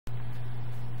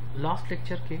last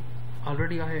lecture के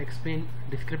already I have explained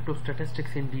descriptive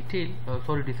statistics in detail,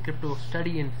 descriptive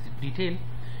study in detail.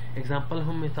 Example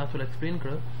हम साथ वाला explain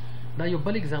करो. Now your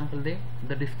ball example they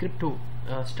the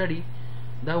descriptive study.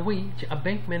 The way a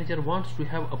bank manager wants to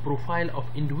have a profile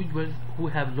of individuals who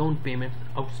have loan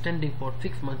payments outstanding for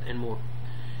 6 months and more.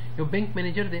 Your bank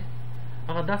manager दे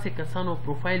अगर दासे कसानो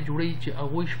profile जुड़े च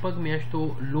अवोई शपग मेंशतो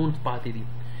loans पाते दी.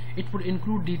 It would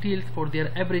include details for their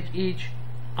average age,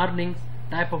 earnings,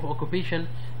 type of occupation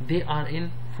they are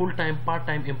in, full-time,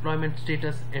 part-time employment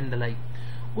status and the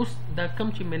like. उस दा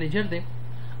कम ची manager दे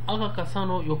अगर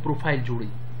कसानो यो profile जुड़ी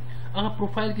अगर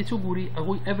प्रोफाइल किसो गुरी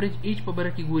अगोई एवरेज एज पर बरे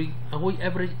की गुरी अगोई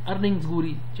एवरेज अर्निंग्स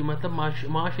गुरी ची मतलब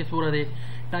माश सोरा दे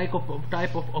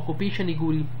type of occupation he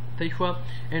Guri सहिष्वा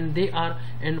and they are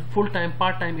and full time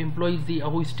part time employees the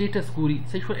अगोई status Guri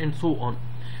सहिष्वा and so on.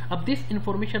 अब this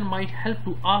information might help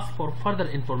to ask for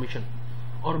further information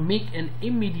or make an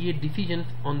immediate decision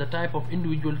on the type of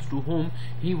individuals to whom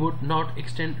he would not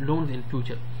extend loans in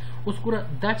future. उसको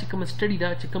दा चिकम study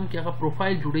दा चिकम के अगर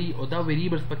profile जुड़ी और दा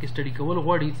variables पर study का वो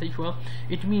वर्ड सही हुआ.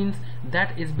 It means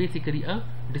that is basically a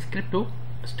descriptive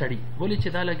study. बोले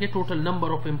चिदा लगे टोटल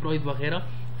नंबर ऑफ एम्प्लॉइज वगैरह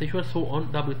सही हुआ सो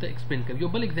ऑन दा बोलते एक्सप्लेन कर. यो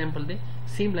बल example they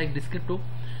same like descriptive.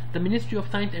 The Ministry of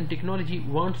Science and Technology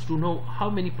wants to know how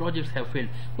many projects have failed.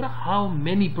 पूरा how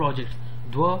many projects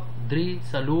द्वा द्रे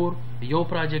सलोर यो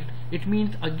project. It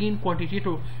means again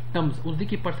quantitative terms उस दी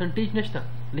की percentage नशता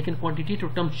लेकिन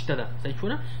quantitative terms था सही छो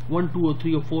ना 1 2 or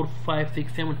 3 or 4 5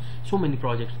 6 7 so many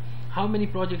projects. How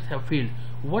many projects have failed?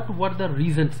 What were the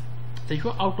reasons? सही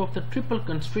छो out of the triple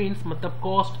constraints मतलब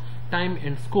cost, time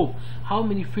and scope. How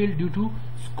many failed due to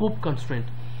scope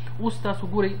constraint? उस ता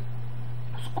सुगुरे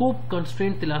scope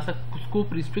constraint दिलासा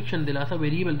scope restriction दिलासा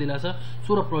variable दिलासा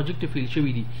सोरा project fail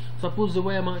शवी दी. Suppose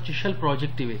जवा मा चशल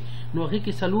प्रोजेक्ट वे नो अगे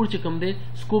के सलूर चकम दे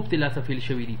स्कोप दिलासा फेल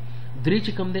शवी दी. द्रे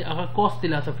चकम दे अगर कॉस्ट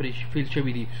दिलासा फेल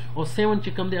शवी दी और 7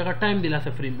 चकम दे अगर टाइम दिलासा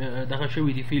दगा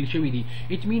शवी दी fail शवी the.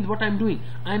 It means what I am doing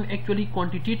I am actually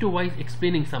quantitative wise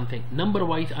explaining something. Number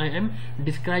wise I am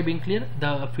describing clear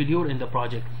the failure in the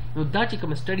project. Now that you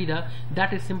come study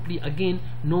that is simply again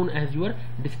known as your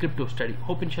descriptive study.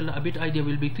 Hope inshallah a bit idea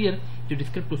will be clear to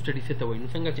descriptive study se tawai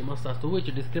nusanga che mas asto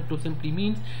which descriptive simply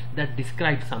means that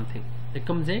describe something. It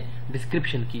comes a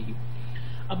description ki.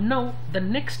 Ab now the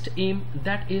next aim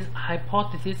that is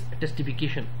hypothesis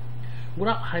justification.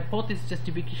 Gura hypothesis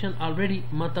justification already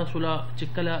mata sula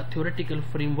chikala theoretical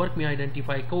framework mein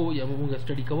identify ko ya munga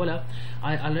study ka wala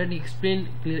I already explained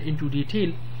clear into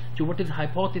detail so what is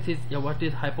hypothesis या what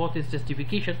is hypothesis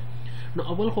justification. Now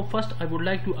awal ko first I would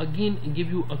like to again give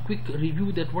you a quick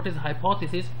review that what is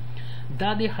hypothesis.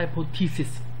 That is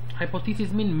hypothesis.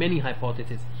 Hypothesis mean many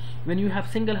hypotheses. When you have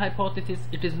single hypothesis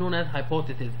it is known as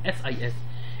hypothesis SIS,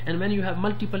 and when you have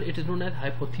multiple it is known as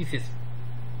hypothesis.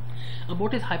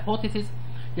 What is hypothesis?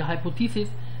 Yeah,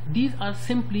 hypothesis these are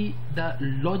simply the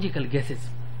logical guesses.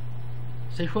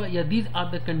 So yeah, these are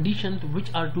the conditions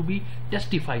which are to be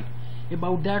testified.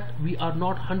 About that we are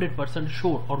not 100%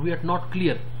 sure or we are not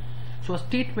clear. So a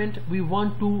statement we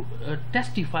want to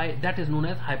testify that is known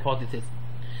as hypothesis.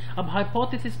 Ab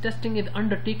hypothesis testing is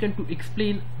undertaken to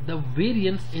explain the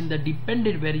variance in the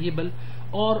dependent variable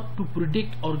or to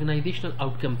predict organizational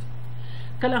outcomes.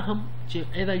 Kala hum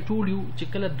as I told you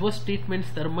kala दो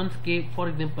statements termans के for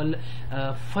example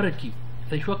farqi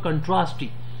सही contrast.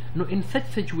 No, in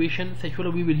such situation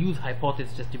we will use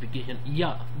hypothesis justification. या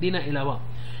देना अलावा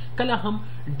कला हम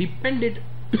dependent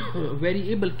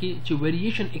variable के जो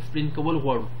वेरिएशन एक्सप्लेन कवल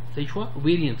वर्ड सही हुआ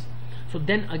variance. So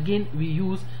then again we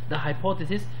use the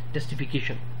hypothesis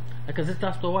justification.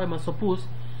 Suppose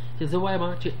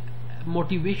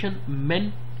motivation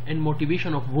main and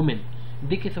motivation of women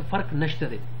देखे से फर्क नश्त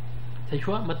दे सही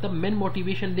हुआ मतलब main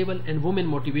motivation level and women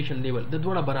motivation level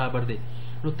दोनों बराबर दे.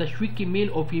 नो तशवीक की मेल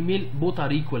और फीमेल बोथ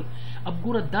आर इक्वल. अब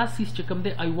गोरा 10 चीज चकम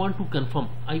दे I want to confirm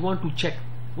I want to check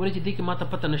बोले जी कि माता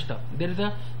पता नश्ता there is a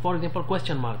for example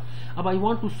question mark. अब I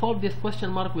want to solve this question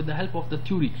mark with the help of the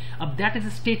theory. अब that is a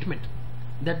statement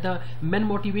that the men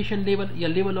motivation level या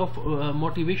level of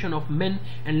motivation of men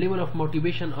and level of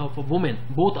motivation of women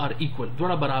both are equal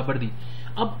दोनों बराबर दी.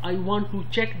 अब I want to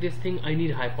check this thing I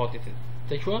need hypothesis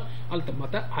सही हुआ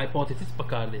अल्तमता hypothesis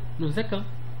पकार दे. No Zaka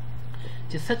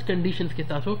जे such conditions के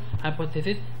तासो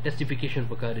hypothesis justification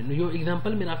पकार दे. No यो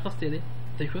example मेरा आसपास दे दे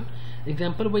सही हुआ.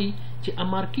 example वही जे a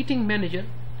marketing manager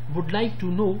would like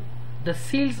to know the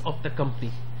sales of the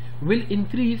company will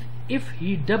increase if he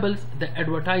doubles the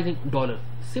advertising dollar.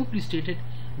 Simply stated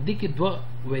देखिए दो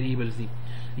variables दी.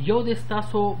 यो देश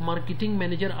तासो marketing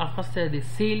manager आखिर से दे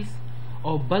sales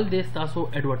और बल देश तासो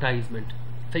advertisement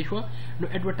صحیح شو نو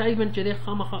ایڈورټایزمنت چې د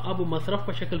خامخا ابو مصرف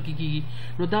په شکل کې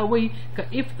کیږي نو دا وایي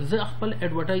ک اف ز خپل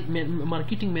ایڈورټایزمنت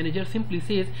مارکیټینګ مینیجر سمپلی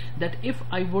سیز that if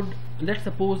I would let's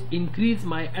suppose increase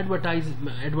my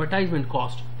advertisement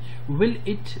cost will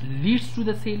it leads to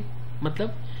the sale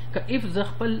مطلب ک اف ز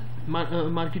خپل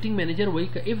مارکیټینګ مینیجر وایي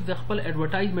ک اف ز خپل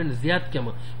ایڈورټایزمنت زیات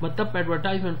کما مطلب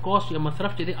ایڈورټایزمنت کاست یا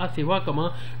مصرف چې د سیوا کما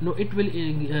نو it will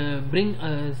bring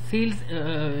sales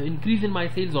increase in my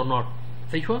sales or not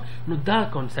صحیح شو نو دا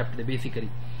concept دی basically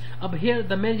अब here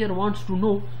the manager wants to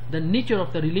know the nature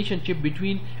of the relationship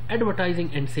between advertising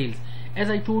and sales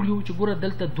as I told you چې ګوره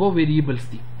دلته دوه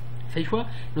variables دي صحیح شو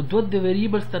نو دوه د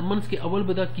variables ترمنځ کې اول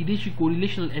به دا کېدای شي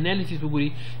correlational analysis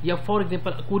وګوري یا for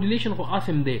example correlation خو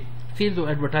اسم دی sales او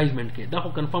advertisement کې دا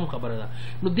خو confirm خبره ده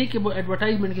نو دې کې به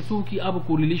advertisement کې څو کې اب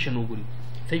correlation وګوري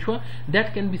صحیح شو that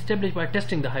can be established by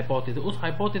testing the hypothesis اوس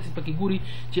hypothesis پکې ګوري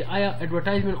چې آیا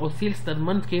advertisement او sales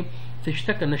ترمنځ کې څه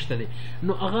شته که نشته دی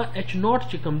نو هغه H naught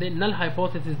چې کوم دی null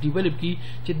hypothesis develop کی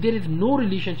چې there is no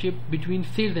relationship between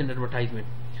sales and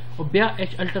advertisement او بیا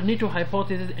H alternative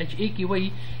hypothesis HA کی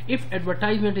وایي if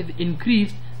advertisement is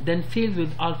increased then sales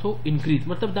will also increase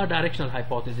مطلب دا directional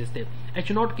hypothesis دی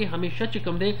H naught کې همیشه چې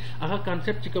کوم دی هغه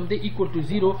concept چې کوم دی equal to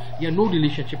 0 یا no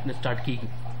relationship نه start کیږي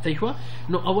صحیح شو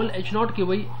نو اول H naught کې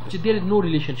وایي چې there is no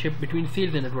relationship between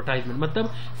sales and advertisement مطلب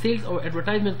sales او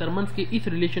advertisement ترمنځ کې هیڅ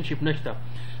relationship نشته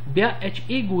بیا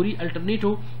HA ګوري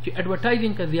الټرنیټیو چې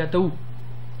ایڈورټایزینګ کا زیاتو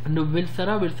نو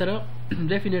ورسره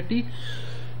ډیفینیټلی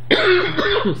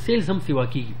سیلز هم سیوا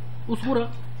کیږي اوس ګوره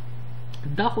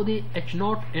دا خو دی H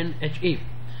naught and HA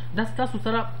دا تاسو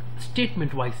سره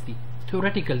statement wise دي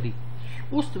theoretical دي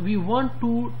اوس we want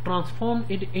to transform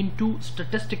it into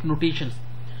statistic notations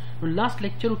نو لاست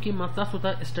لیکچر کې ما تاسو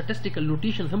ته statistical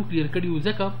notations هم کلیر کړیو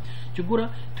ځکه چې ګوره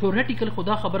theoretical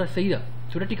خدا خبره صحیح ده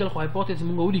theoretical خو hypothesis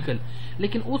مونږ ولیکل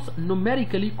لیکن اوس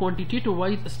numerically quantitative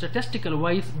wise statistical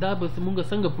wise دا به مونږ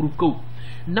څنګه پروف کوو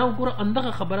نو ګوره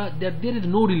اندغه خبره there is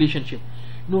no relationship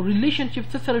نو relationship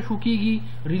څه سره شو کیږي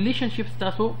relationship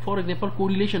تاسو for example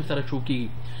correlation سره شو کیږي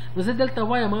نو زه دلته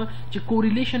وایم چې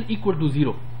correlation equal to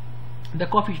 0 the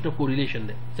coefficient of correlation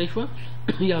ده صحیح شو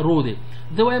یا رو ده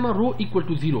زه وایم رو equal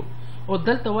to 0 او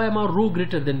دلته وایم رو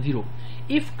greater than 0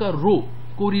 if کا رو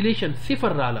correlation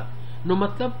صفر رااله نو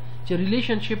مطلب چې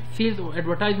ریلیشنشپ سیلز او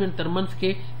ایڈورټایزمنت ترمنځ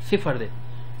کې صفر ده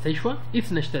صحیح شو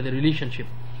هیڅ نشته د ریلیشنشپ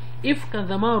if کا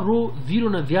زما رو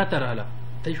 0 نه زیاته رااله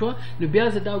صحیح شو نو بیا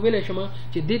زه دا ویلی شم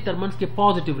چې دې ترمنځ کې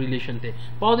پازیټیو ریلیشن دی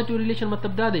پازیټیو ریلیشن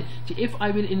مطلب دا دی چې if I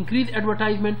will increase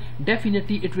advertisement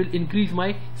definitely it will increase my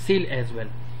sale as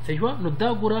well صحیح شو نو دا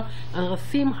ګوره هغه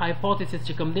سیم هایپوتھیسس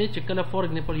چې کوم دی چې کله فور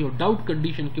ایگزامپل یو ډاوټ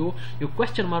کنډیشن کې یو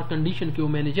کوېسچن مارک کنډیشن کې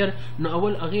مینیجر نو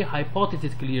اول هغه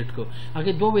هایپوتھیسس کلیئر کو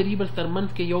هغه دوه ویریبلز ترمنځ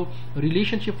کې یو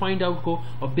ریلیشنشپ فایند آوټ کو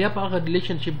او بیا په هغه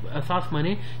ریلیشنشپ اساس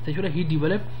باندې صحیح شو هی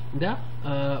ډیولپ دا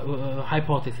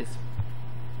هایپوتھیسس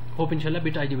hope inshallah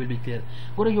bit idea will be clear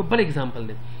ګوره یو بل ایگزامپل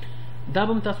دی دا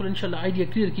به تاسو ان شاء الله آیډیا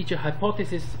کلیئر کی چې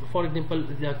هایپوتھیسس فار ایگزامپل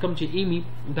دا کم چې ایمی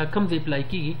دا کم ځای اپلای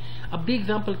کیږي اب دې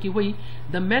ایگزامپل کې وایي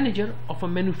د مینیجر اف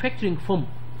ا مینوفیکچرینګ فرم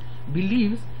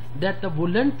believes that the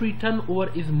voluntary turnover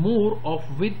is more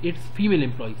of with its female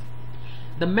employees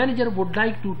the manager would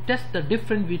like to test the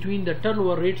difference between the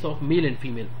turnover rates of male and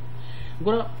female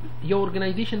ګوره یو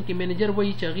ارګنایزیشن کې مینیجر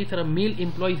وایي چې هغې سره میل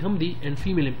امپلایز هم دي and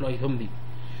female employees هم دي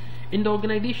In the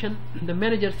organization, the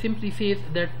manager simply says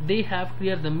that they have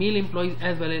cleared the male employees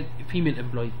as well as female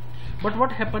employees. But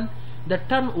what happened? The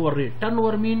turnover rate.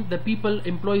 Turnover means the people,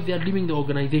 employees, they are leaving the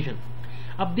organization.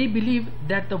 They believe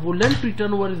that the voluntary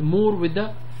turnover is more with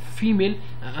the female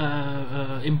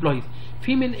employees.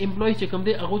 Female employees چې کوم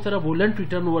دی هغه سره voluntary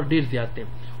turnover ډیر زیات دی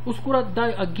اوس ګوره دا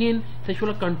اگین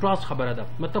سیشوال کنټراست خبره ده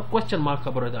مطلب کوېسچن مارک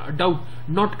خبره ده ډاوټ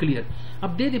ناٹ کلیر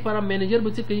اب دې لپاره مینیجر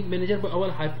به څه کوي مینیجر به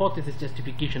اول هایپوتھیسس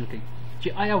جسټیفیکیشن کوي چې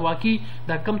آیا واقعي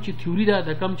دا کم چې تھیوري ده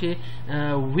دا کم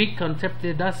چې ویک کنسپټ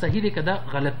دی دا صحیح دی که دا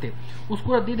غلط دی اوس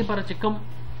ګوره دې لپاره چې کم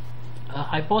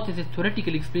hypothesis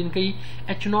theoretically explain kai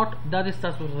H naught that is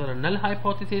null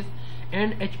hypothesis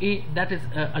and HA that is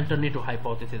alternative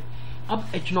hypothesis ab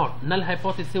H naught null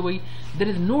hypothesis se wahi there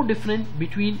is no difference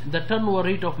between the turnover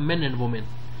rate of men and women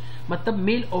matlab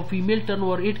male or female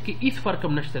turnover rate ke is fark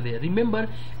hum nashta de remember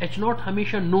H naught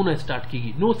hamesha no na start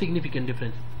kigi no significant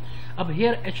difference अब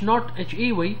here H naught HA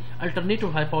wahi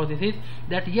alternative hypothesis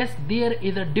that yes there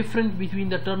is a difference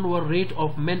between the turnover rate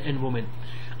of men and women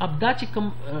अब दा چې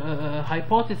کوم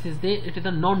hypothesis دی it is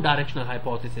a non directional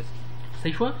hypothesis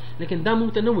صحیح شو لیکن دا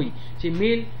مونږ ته نه وایي چې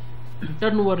میل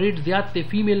turn over rate ज्यादा थे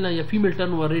female ना या female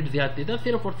turn over rate ज्यादा थे,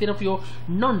 सिर्फ और सिर्फ यो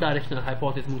नॉन डायरेक्शनल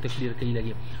हाइपोथेसिस मुझे क्लियर कही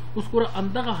लगे उसको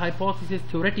अंदर का hypothesis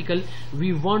theoretical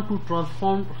we want to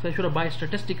transform सेशुरा bye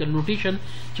statistical notation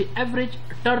कि average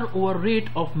turn over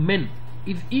rate of main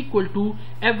is equal to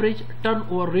average turn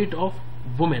over rate of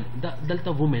women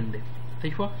दलता women they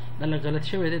सही हुआ दल गलत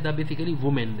शवे दे दा बेसिकली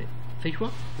वुमेन दे सही हुआ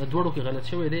द दोड़ो के गलत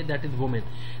शवे दे that is women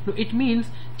no it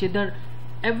means कि the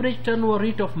average turnover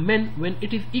rate of men when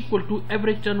it is equal to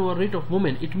average turnover rate of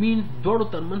women, it means दोनों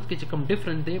terms के चकम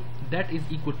different they that is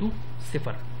equal to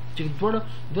सिफर दोनों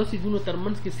दो चीजों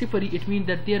terms के सिफरी it means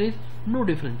that there is no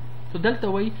difference. So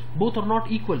delta y both are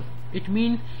not equal. It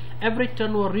means average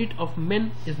turnover rate of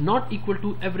men is not equal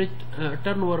to average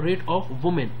turnover rate of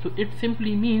women. So it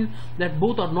simply means that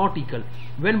both are not equal.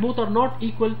 When both are not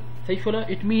equal,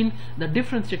 it means the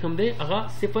difference चकम दे अगा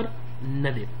सिफर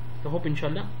न दे. So hope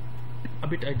inshallah a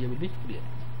bit idea will be clear.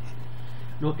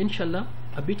 Now inshallah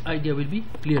a bit idea will be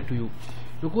clear to you.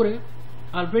 Now gore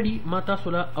already mata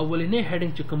sola awwaline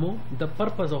heading chikamo the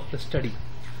purpose of the study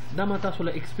da mata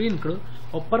sola explain karo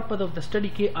or purpose of the study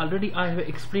ke already I have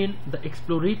explained the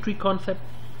exploratory concept,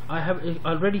 I have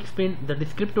already explained the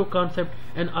descriptive concept,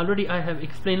 and already I have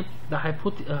explained the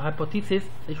hypothesis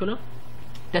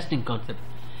testing concept.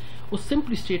 Or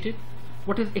simply stated,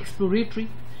 what is exploratory?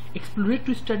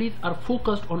 Exploratory studies are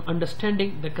focused on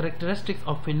understanding the characteristics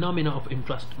of phenomena of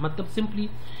interest. मतलब simply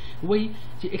वही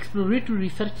कि exploratory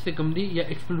research से कम दी या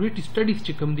exploratory studies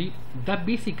से कम दी that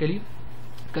basically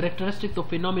characteristics of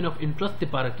phenomena of interest ते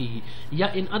पारा की ही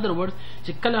या in other words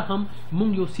कि कला हम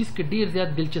मुंग यो चीज़ के ढेर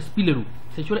ज़्यादा दिलचस्पी लरूँ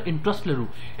sexual interest लरूँ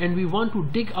and we want to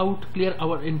dig out clear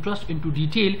our interest into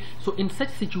detail. So in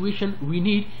such situation we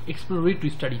need exploratory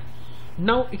study.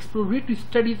 Now exploratory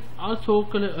studies also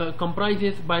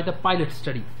comprises by the pilot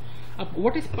study.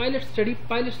 What is pilot study?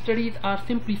 Pilot studies are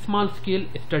simply small scale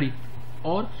study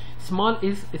or small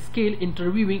is scale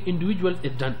interviewing individuals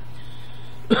is done.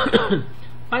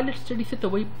 Pilot study से तो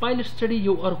वही pilot study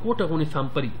यो और कोटा होने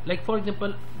sample like for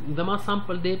example दमा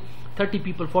sample दे 30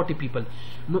 people 40 people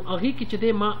no अगी की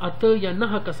चदे मा अत या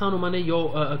नहा कसानो माने यो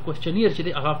questionnaire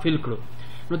चदे अगा fill करो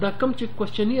नो दा कम चे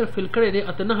questionnaire fill करे दे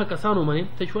अत नहा कसानो माने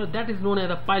सचुआ that is known as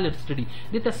a pilot study.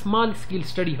 This is small scale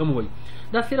study हम वही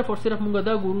दा सिर्फ और सिर्फ मुंगा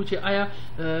दा गुरु चे आया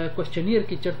questionnaire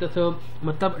के चरते से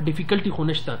मतलब difficulty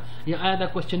होनेश्ता या आया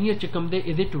दा questionnaire चे कम दे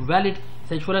is it valid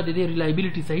सचुआ they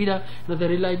reliability सही दा नो दा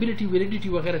reliability validity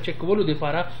वगैरह चेक बोलो दे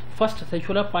पारा first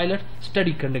सचुआ pilot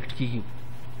study conduct की ही.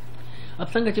 अब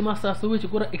संग चे मास्टर आसुए चे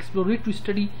पूरा exploratory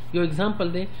study यो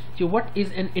example दे चे what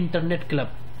is an internet club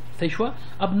सही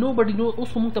अब nobody know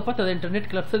उसको मुझे पता है इंटरनेट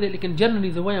क्लब से दे लेकिन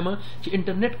जनरली ज़वाया मां चे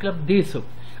इंटरनेट क्लब दे सो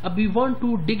अब we want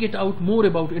to dig it out more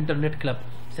about internet club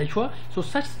सही so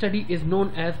such study is known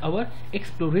as our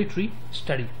exploratory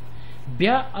study.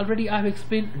 Bia already I have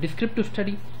explained descriptive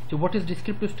study. So what is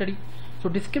descriptive study? So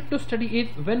descriptive study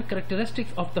is when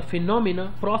characteristics of the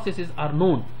phenomena processes are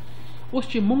known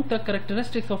उसके मुंग तक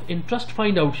characteristics of interest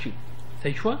find out she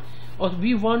सही और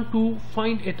we want to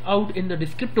find it out in the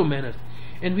descriptive manner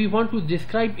and we want to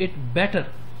describe it better.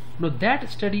 Now that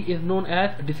study is known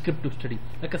as descriptive study.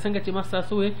 Like asanga chima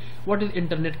sasu what is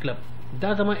internet club?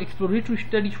 That is my exploratory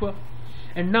study shwa.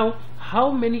 And now how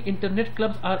many internet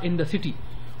clubs are in the city?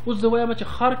 उस जवाया में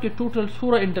खार के total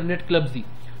 16 internet clubs दी.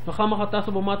 तो खामा खाता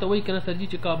सब माता वही कहना सर जी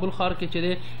चे काबुल खार के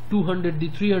चले 200 दी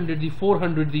 300 दी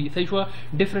 400 दी सही हुआ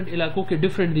different इलाकों के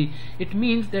different the. It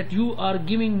means that you are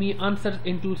giving me answers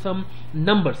into some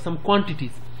numbers, some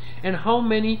quantities. And how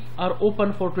many are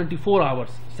open for 24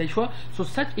 hours सही हुआ. So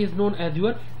such is known as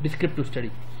your descriptive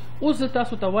study. उस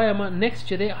तासु तवाया में next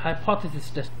चले hypothesis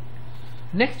test.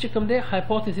 Next कम दे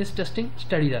hypothesis testing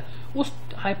study दा उस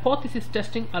hypothesis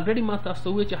testing already माता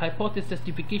आसुए चे hypothesis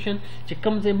testification चे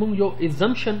कम से मुंग यो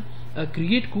assumption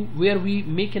create ku where we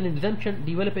make an assumption,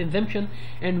 develop an assumption,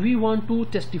 and we want to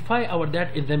testify our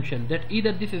that assumption that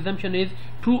either this assumption is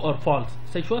true or false.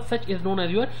 Such is known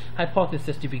as your hypothesis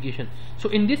testification. So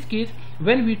in this case,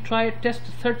 when we try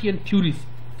test certain theories,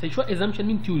 assumption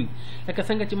means theory. Like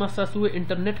asanga chima sasue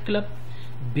internet club,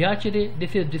 biachide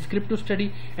this is descriptive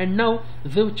study, and now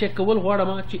the checkable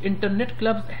wadama chi internet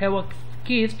clubs have a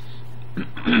case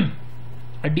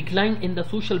a decline in the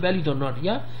social values or not.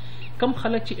 Yeah. कम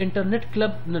खलक ची internet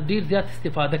club न देर ज़्यादा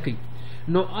इस्तेफादा की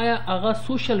no आया आगा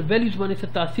social values माने से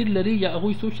तासीर लरी या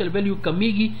अगुई सोशल वैल्यू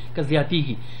कमीगी का ज़्यादा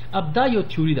की अब दा यो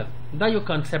थ्योरी दा da yo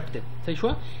concept de say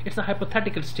sure it's a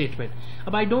hypothetical statement.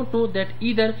 But I don't know that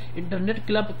either internet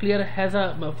club clear has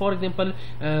a for example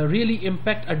really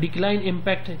impact a decline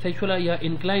impact say sure ya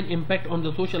incline impact on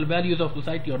the social values of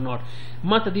society or not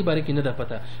mat di bare ki nada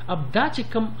pata. Ab da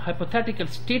chikam hypothetical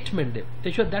statement de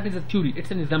say sure that is a theory,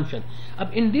 it's an assumption.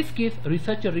 Ab in this case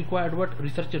researcher required what?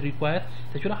 Researcher requires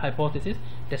say sure hypothesis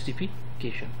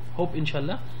testification. Hope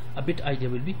inshallah a bit idea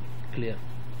will be clear.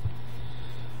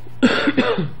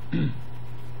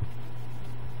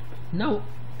 Now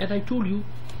as I told you,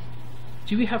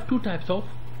 we have two types of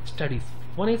studies.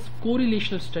 One is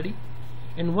correlational study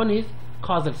and one is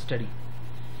causal study.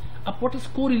 What is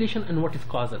correlation and what is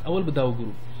causal? Awal badao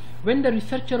guru. When the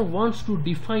researcher wants to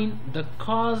define the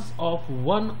cause of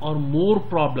one or more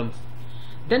problems,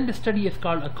 then the study is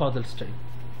called a causal study.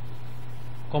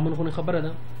 Common khone khabar hai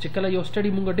na chikala yo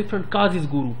study munga different causes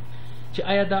guru che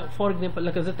aya da for example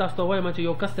like zata sto way ma che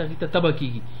yo kasta ki taba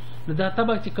ki no da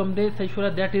taba che kam de sai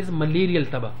shura that is malarial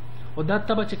taba or that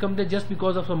taba che kam de just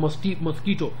because of a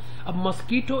mosquito. A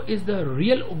mosquito is the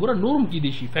real gura norm ki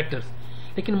deshi factors,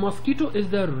 lekin mosquito is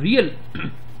the real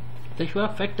sai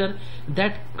shura factor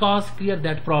that cause clear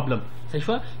that problem sai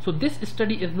shura. So this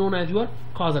study is known as your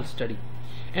causal study.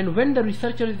 And when the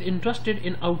researcher is interested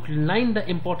in outline the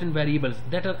important variables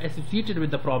that are associated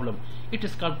with the problem, it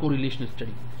is called correlational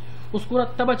study.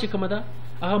 Uskura taba chikamada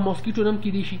aga mosquito nam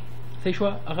ki dishi say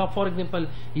shwa aga for example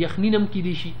yakhni nam ki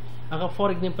dishi aga for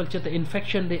example chata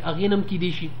infection de age nam ki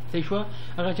dishi say shwa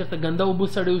aga chata ganda ubu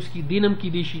sade uski dinam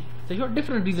ki dishi say shwa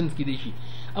different reasons ki dishi.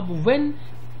 Ab when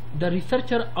the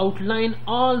researcher outline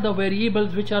all the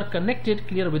variables which are connected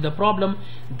clear with the problem,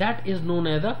 that is known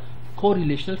as a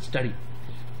correlational study.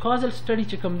 Causal study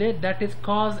chikam de that is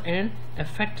cause and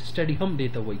effect study hum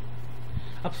deta wai.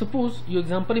 Ab suppose you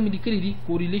example mein dikri di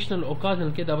correlational or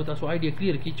causal ke da bata so idea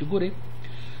clear ki chugore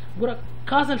gora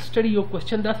causal study yo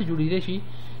question da se judi reshi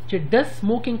che does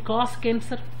smoking cause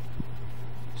cancer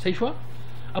sahi shwa.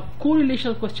 Ab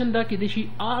correlational question da ki deshi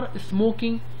are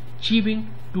smoking chewing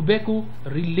tobacco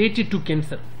related to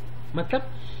cancer matlab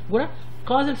gora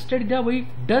causal study da wai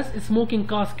does smoking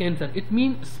cause cancer, it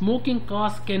means smoking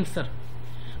cause cancer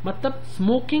matlab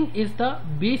smoking is the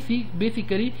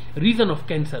basically reason of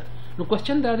cancer. No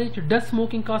question that is does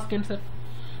smoking cause cancer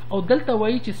or dalta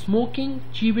wai smoking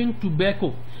chewing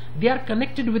tobacco they are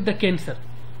connected with the cancer.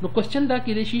 No question that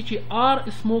is are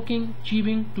smoking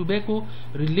chewing tobacco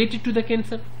related to the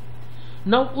cancer.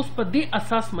 Now us par de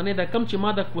asas mane da kam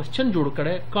chima da question jod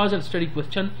kare causal study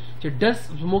question does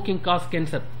smoking cause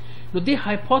cancer. No de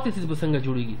hypothesis basanga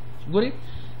jodegi gore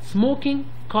smoking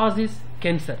causes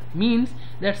cancer means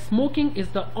that smoking is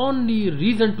the only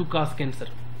reason to cause cancer.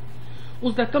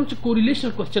 उसका कम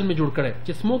correlational question में जोड़ कर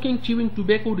है smoking chewing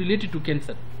tobacco related to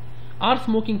cancer, are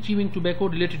smoking chewing tobacco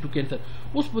related to cancer.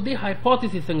 उस पर दे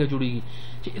hypothesis संग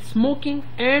जुड़ेगी smoking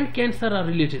and cancer are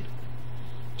related,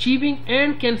 chewing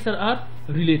and cancer are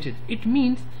related. It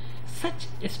means such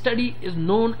a study is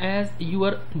known as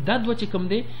your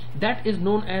dadvachikamde, that is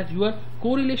known as your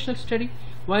correlational study.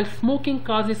 While smoking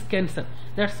causes cancer,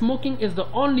 that smoking is the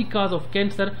only cause of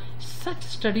cancer, such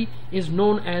study is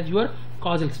known as your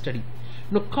causal study.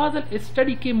 Now causal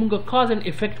study ke munga cause and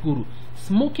effect guru.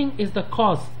 Smoking is the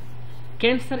cause,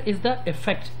 cancer is the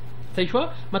effect. Sahi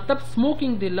shwa matlab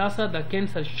smoking de lasa the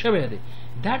cancer shave de,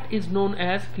 that is known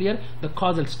as clear the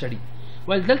causal study.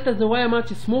 While dalta zawaya ma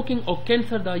smoking or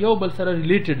cancer da yaw bal sara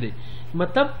related de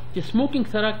matlab smoking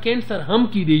sara cancer hum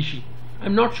ki deshi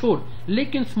I'm not sure,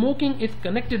 lekin smoking is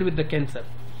connected with the cancer,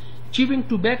 chewing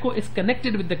tobacco is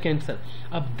connected with the cancer.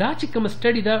 Ab da chikam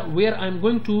study da where I'm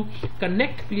going to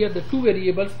connect clear the two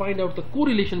variables, find out the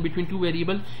correlation between two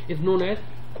variables is known as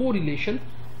correlation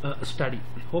study.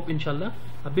 Hope inshallah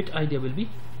a bit idea will be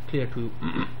clear to you.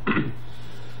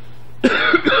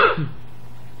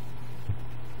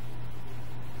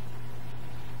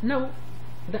 Now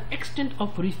the extent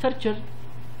of researcher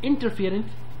interference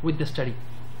with the study.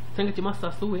 संग चिमा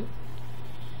सास्तु हुए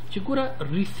चिकुरा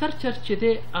researcher चेते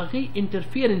आगे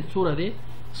interference सोरा दे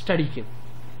study के.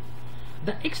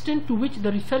 The extent to which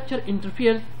the researcher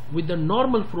interferes with the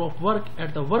normal flow of work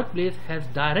at the workplace has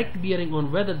direct bearing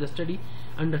on whether the study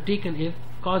undertaken is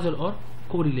causal or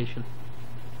correlation.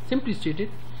 Simply stated,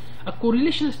 a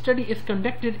correlation study is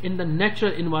conducted in the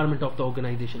natural environment of the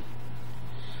organization.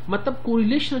 मतलब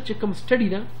correlation चिकम study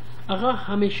ना अगर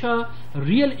हमेशा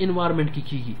real environment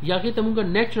की या के तमुगा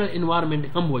natural environment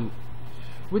हम वही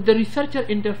with the researcher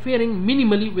interfering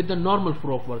minimally with the normal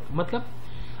flow of work. मतलब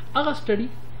अगर study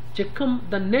चिकम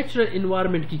the natural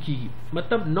environment की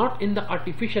मतलब not in the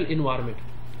artificial environment.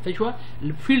 सही हुआ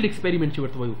field experiment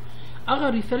चिवत वही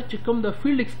अगर research come the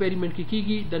field experiment की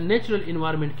कीगी द नेचुरल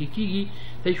इन्वायरमेंट की कीगी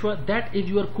सही that is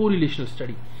your correlational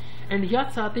study and याद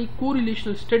साथ ही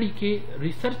कोरिलेशनल स्टडी के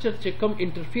रिसर्चर चे कम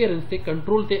इंटरफेरेंस से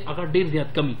कंट्रोल ते अगर देर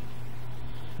ज्यादा कमी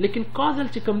लेकिन कॉजल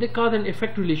चे कम they cause and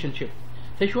effect relationship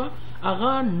सही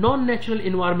अगर नॉन नेचुरल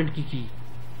इन्वायरमेंट की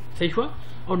सही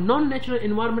और नॉन नेचुरल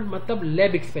इन्वायरमेंट मतलब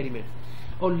लैब एक्सपेरिमेंट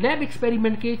और लैब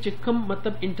एक्सपेरिमेंट के चिकम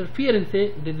मतलब इंटरफियरेंस से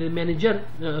the manager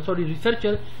sorry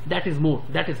researcher that is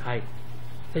more that is high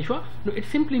सही no it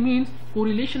simply means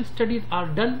correlation studies are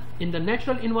done in the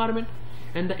natural environment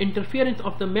and the interference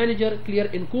of the manager clear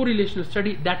in correlational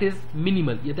study that is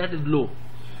minimal, that is low,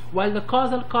 while the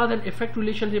cause and effect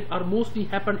relationship are mostly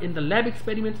happen in the lab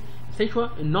experiments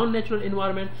in non-natural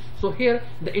environment. So here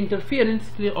the interference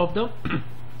of the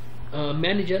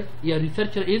manager या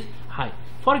researcher is high.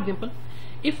 For example,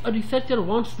 if a researcher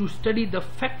wants to study the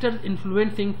factors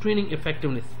influencing training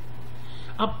effectiveness,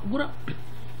 अब पूरा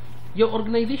यो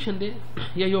organization दे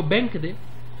या यो bank दे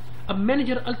अब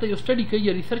manager अलता यो study की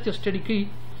या researcher study की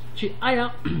चे आया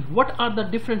what are the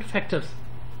different factors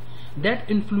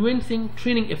that influencing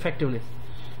training effectiveness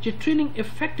चे ट्रेनिंग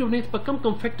इफेक्टिवनेस पर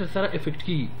कम फैक्टर सारा इफेक्ट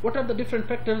की what are the different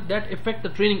factors that effect the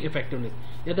training effectiveness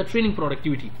या द ट्रेनिंग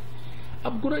प्रोडक्टिविटी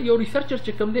अब गुरा यो रिसर्चर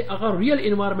चे कम दे अगर रियल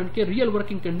एनवायरनमेंट के रियल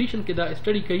वर्किंग कंडीशन के दा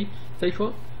स्टडी की सही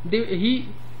हो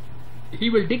he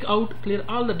will dig out clear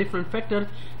all the different factors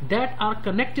that are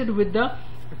connected with the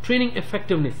training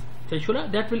effectiveness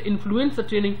that will influence the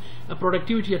training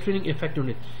productivity or training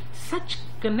effectiveness. Such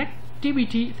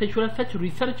connectivity, such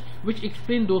research which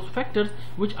explain those factors,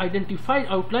 which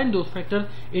outline those factors,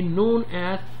 is known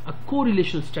as a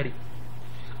correlational study.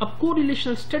 अब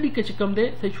correlational study के चिकम दे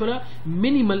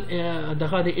minimal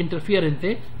दगा दे interference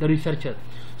they the researcher.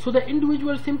 So the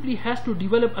individual simply has to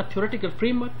develop a theoretical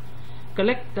framework,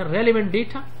 collect the relevant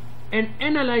data, and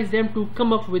analyze them to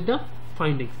come up with the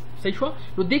findings. सही हुआ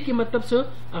तो देखिए मतलब से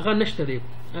अगर नष्ट दे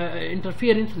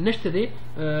इंटरफियरेंस नष्ट दे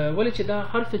वाले चदा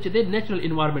हर से चदे नेचुरल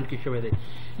एनवायरनमेंट के शवे दे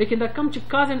लेकिन द कम च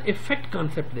कॉज एंड इफेक्ट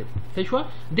कांसेप्ट दे सही हुआ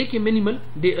देखिए मिनिमल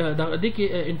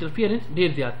देखिए इंटरफियरेंस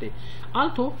देर ज्यादा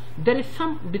also there is some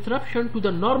disruption to the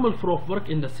normal flow of work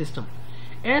in the system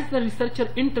as the researcher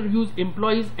interviews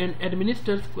employees and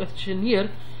administers questionnaire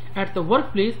at the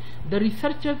workplace, the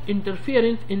researcher's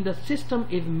interference in the system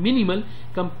is minimal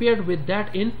compared with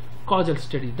that in causal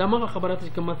studies. दा मगा खबरात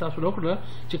कम तासुल ओकड़ा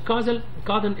च cause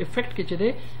and effect के चदे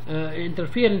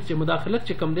interference च मुदाखलत च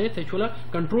कम दे सचुला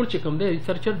control च कम दे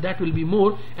researcher that will be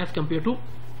more as compared to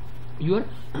your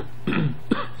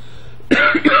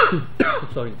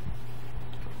sorry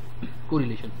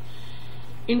correlation.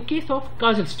 In case of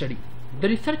causal study, the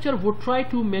researcher would try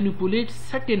to manipulate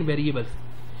certain variables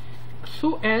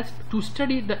so as to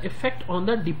study the effect on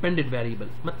the dependent variable.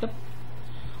 मतलब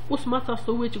उस मासा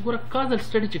सोवे चुगुरा causal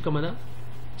study चिकमदा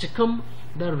चिकम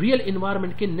the real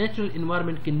environment के natural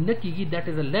environment के न कीगी that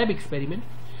is a lab experiment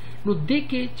no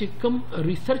देके चिकम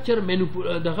researcher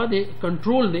दगा दे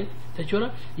control दे सचुरा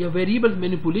या variable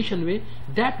manipulation way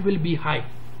that will be high.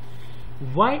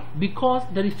 Why? Because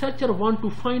the researcher want to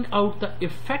find out the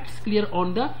effects clear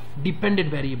on the dependent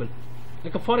variable.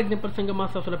 Like for example, संग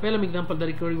मासा सोला पहला example दा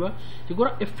record हुआ कि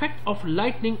गोरा effect of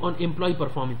lightning on employee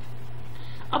performance.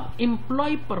 अब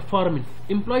employee performance,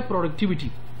 employee productivity,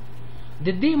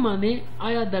 दे माने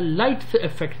आया the light से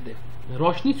effect दे,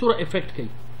 रोशनी सोरा effect कई.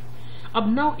 अब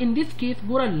now in this case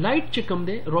गोरा light चिकम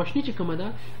दे, रोशनी चिकम दा,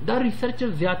 the researcher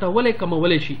ज़्यादा वाले कम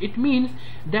वाले she. It means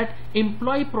that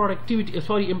employee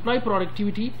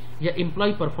productivity या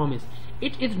employee performance,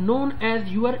 it is known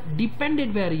as your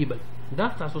dependent variable.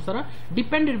 दस तासो सरा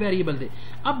dependent variable दे.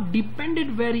 अब dependent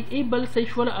variable सही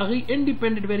वाला अगी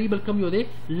independent variable कम यो दे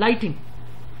lighting.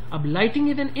 अब lighting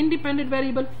is an independent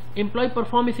variable, employee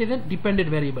performance is a dependent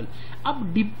variable.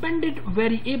 अब dependent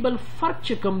variable फर्क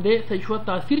चिकम दे सही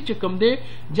तासीर चिकम दे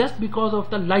just because of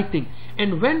the lighting,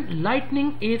 and when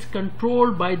lightning is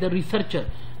controlled by the researcher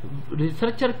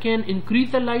can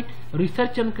increase the light,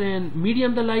 researcher can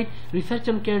medium the light,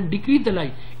 researcher can decrease the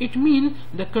light. It means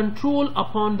the control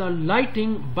upon the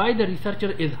lighting by the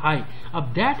researcher is high.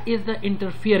 अब that is the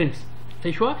interference.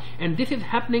 And this is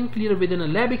happening clear within a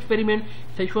lab experiment,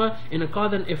 in a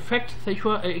cause and effect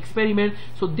experiment.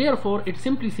 So therefore it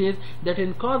simply says that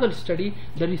in causal study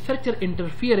the researcher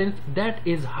interference that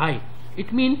is high.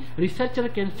 It means researcher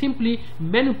can simply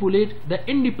manipulate the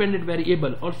independent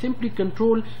variable or simply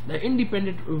control the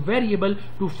independent variable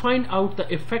to find out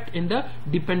the effect in the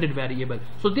dependent variable.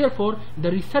 So therefore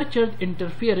the researcher's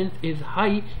interference is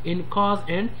high in cause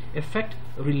and effect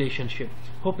relationship.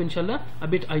 hope inshallah a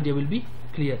bit idea will be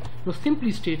clear. Now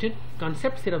simply stated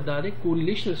concept सिर्फ दा दे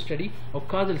correlational study और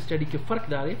causal study के फ़र्क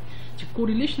दा दे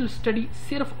correlational study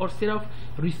सिर्फ और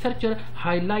सिर्फ researcher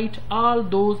highlight all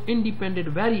those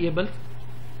independent variables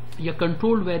या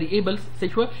controlled variables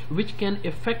which can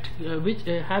affect which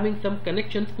having some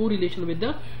connections correlation with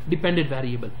the dependent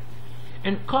variable.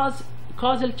 And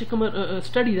causal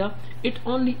study it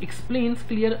only explains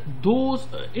clear those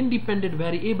independent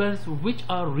variables which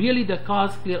are really the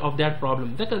cause clear of that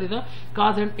problem. That is the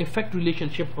cause and effect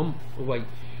relationship why.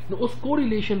 Now उस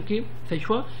correlation के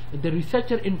the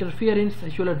researcher interference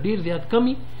देर ज़्यादा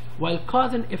कमी, while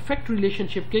cause and effect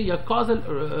relationship के या causal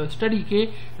study के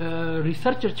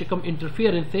researcher चकम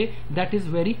interference से that is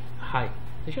very high.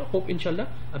 Hope inshallah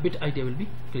a bit idea will be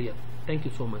clear. Thank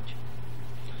you so much.